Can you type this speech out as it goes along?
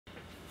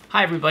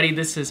Hi everybody,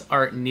 this is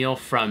Art Neal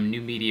from New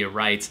Media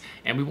Rights,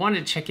 and we wanted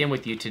to check in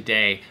with you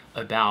today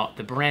about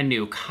the brand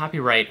new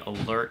copyright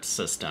alert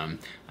system,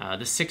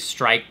 the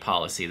 6-strike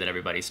policy that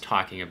everybody's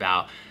talking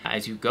about.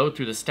 As you go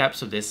through the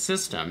steps of this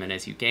system and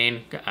as you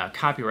gain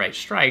copyright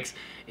strikes,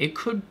 it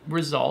could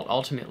result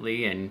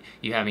ultimately in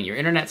you having your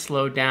internet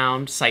slowed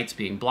down, sites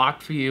being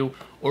blocked for you,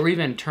 or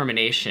even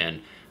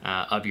termination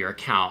of your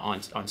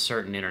account on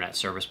certain internet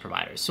service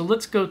providers. So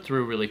let's go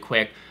through really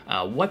quick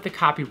what the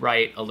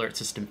copyright alert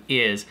system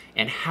is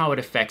and how it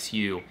affects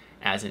you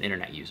as an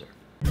internet user.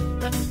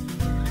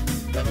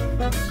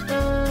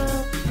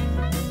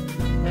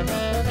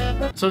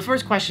 So the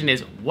first question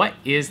is, what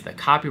is the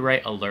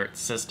copyright alert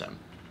system?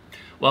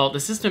 Well, the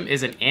system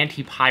is an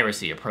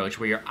anti-piracy approach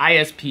where your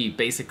ISP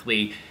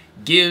basically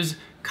gives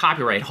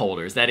copyright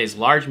holders, that is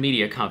large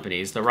media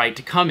companies, the right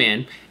to come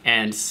in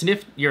and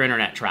sniff your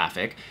internet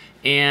traffic.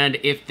 And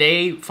if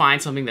they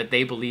find something that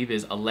they believe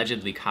is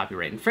allegedly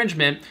copyright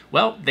infringement,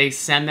 well, they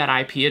send that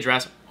IP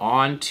address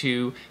on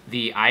to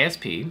the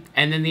ISP,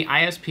 and then the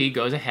ISP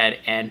goes ahead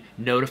and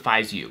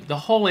notifies you. The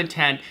whole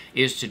intent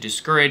is to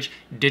discourage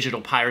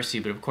digital piracy,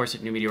 but of course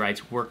at New Media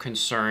Rights, we're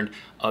concerned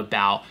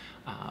about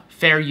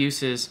fair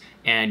uses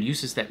and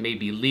uses that may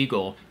be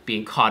legal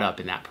being caught up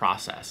in that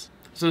process.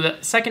 So the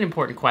second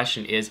important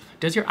question is,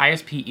 does your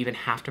ISP even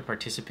have to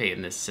participate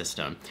in this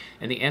system?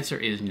 And the answer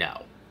is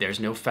no. There's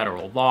no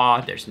federal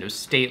law, there's no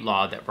state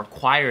law that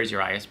requires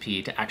your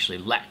ISP to actually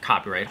let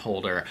copyright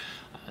holder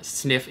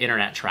sniff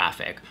internet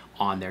traffic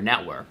on their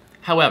network.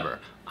 However,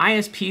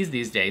 ISPs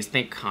these days,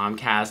 think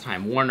Comcast,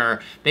 Time Warner,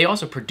 they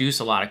also produce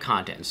a lot of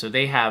content, so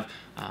they have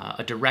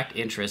a direct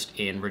interest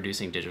in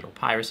reducing digital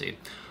piracy.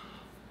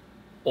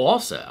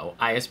 Also,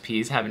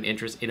 ISPs have an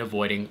interest in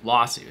avoiding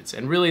lawsuits,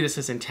 and really this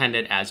is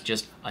intended as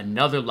just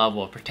another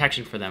level of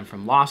protection for them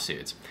from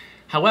lawsuits.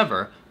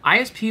 However,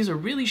 ISPs are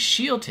really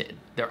shielded.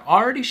 They're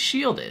already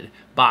shielded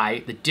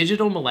by the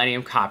Digital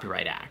Millennium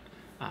Copyright Act,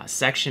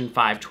 Section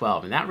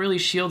 512, and that really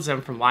shields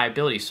them from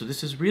liability. So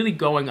this is really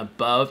going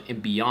above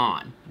and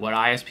beyond what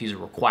ISPs are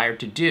required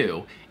to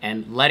do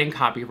and letting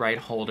copyright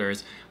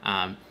holders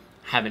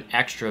have an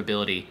extra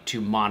ability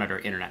to monitor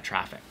internet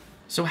traffic.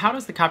 So how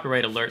does the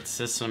copyright alert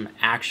system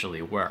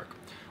actually work?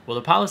 Well,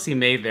 the policy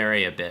may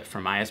vary a bit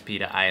from ISP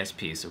to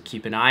ISP, so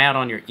keep an eye out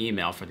on your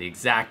email for the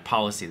exact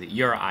policy that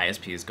your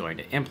ISP is going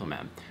to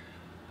implement.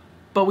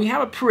 But we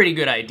have a pretty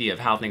good idea of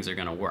how things are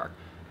going to work.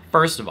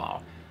 First of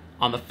all,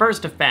 on the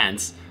first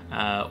offense,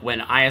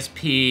 when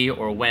ISP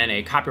or when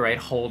a copyright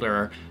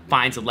holder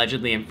finds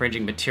allegedly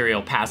infringing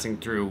material passing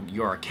through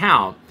your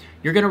account,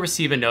 you're going to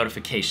receive a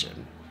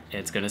notification.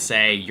 It's going to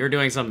say you're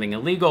doing something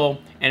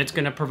illegal, and it's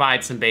going to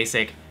provide some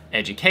basic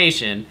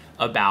education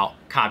about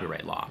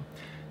copyright law.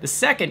 The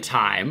second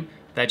time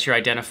that you're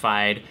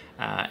identified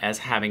as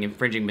having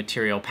infringing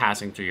material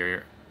passing through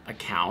your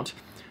account,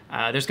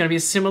 there's going to be a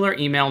similar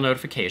email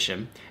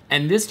notification,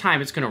 and this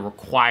time it's going to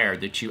require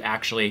that you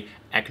actually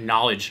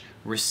acknowledge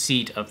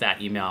receipt of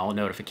that email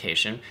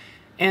notification.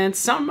 And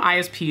some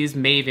ISPs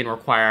may even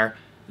require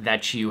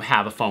that you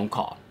have a phone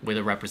call with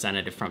a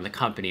representative from the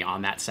company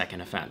on that second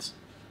offense.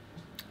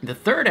 The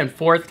third and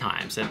fourth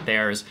times that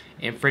there's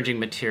infringing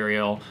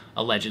material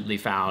allegedly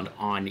found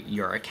on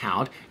your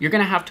account, you're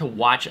going to have to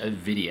watch a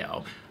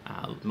video,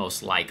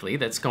 most likely,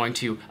 that's going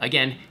to,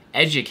 again,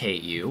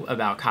 educate you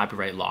about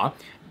copyright law,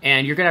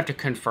 and you're going to have to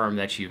confirm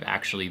that you've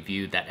actually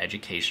viewed that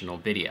educational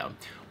video.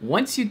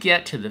 Once you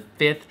get to the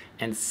 5th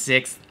and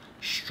 6th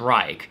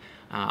strike,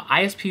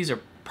 ISPs are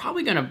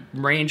probably going to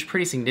range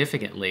pretty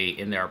significantly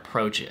in their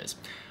approaches.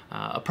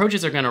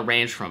 Approaches are going to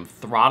range from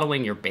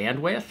throttling your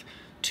bandwidth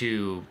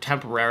to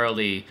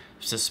temporarily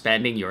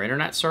suspending your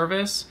internet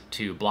service,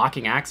 to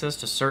blocking access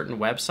to certain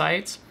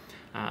websites,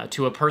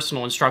 to a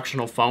personal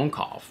instructional phone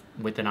call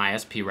with an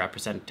ISP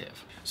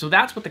representative. So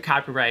that's what the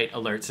copyright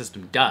alert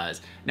system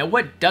does. Now,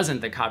 what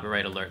doesn't the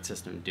copyright alert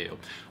system do?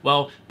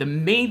 Well, the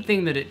main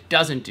thing that it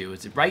doesn't do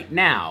is that right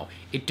now,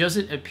 it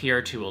doesn't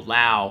appear to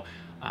allow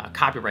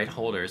copyright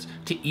holders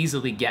to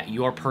easily get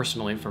your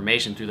personal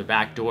information through the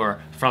back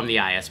door from the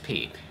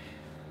ISP.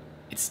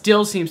 It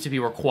still seems to be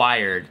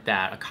required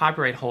that a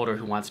copyright holder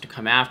who wants to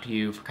come after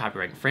you for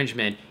copyright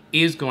infringement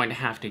is going to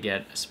have to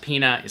get a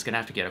subpoena, is going to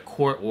have to get a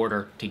court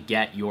order to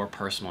get your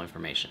personal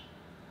information.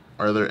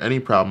 Are there any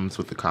problems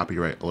with the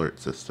copyright alert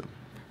system?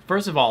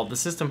 First of all, the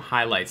system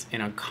highlights an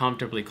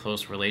uncomfortably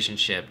close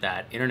relationship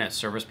that internet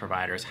service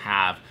providers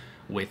have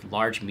with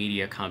large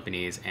media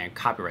companies and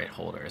copyright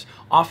holders.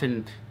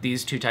 Often,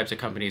 these two types of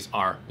companies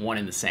are one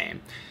and the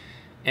same.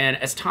 And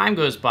as time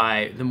goes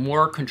by, the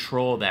more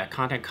control that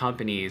content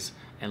companies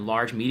and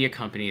large media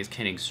companies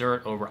can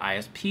exert over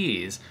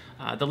ISPs,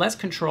 the less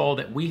control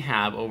that we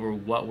have over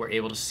what we're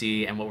able to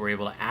see and what we're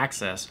able to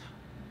access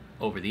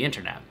over the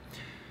internet.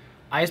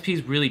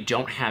 ISPs really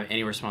don't have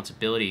any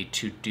responsibility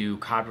to do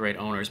copyright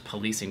owners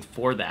policing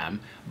for them,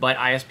 but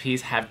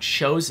ISPs have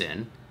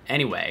chosen,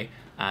 anyway,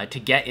 to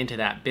get into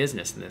that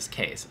business in this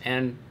case,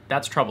 and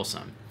that's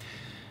troublesome.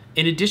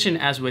 In addition,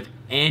 as with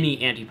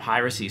any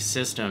anti-piracy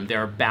system,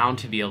 there are bound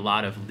to be a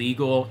lot of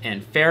legal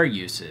and fair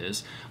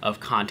uses of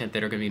content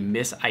that are going to be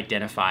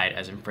misidentified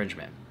as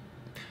infringement.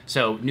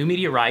 So New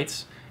Media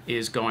Rights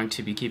is going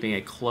to be keeping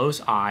a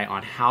close eye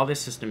on how this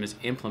system is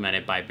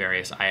implemented by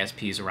various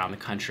ISPs around the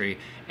country,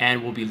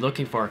 and we'll be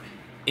looking for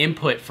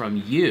input from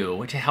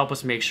you to help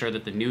us make sure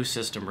that the new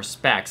system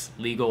respects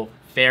legal,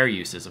 fair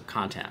uses of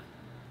content.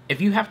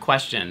 If you have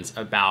questions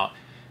about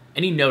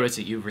any notice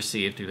that you've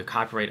received through the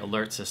copyright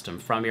alert system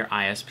from your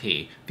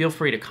ISP, feel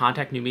free to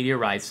contact New Media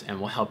Rights and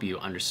we'll help you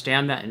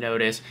understand that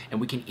notice,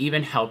 and we can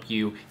even help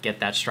you get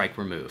that strike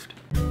removed.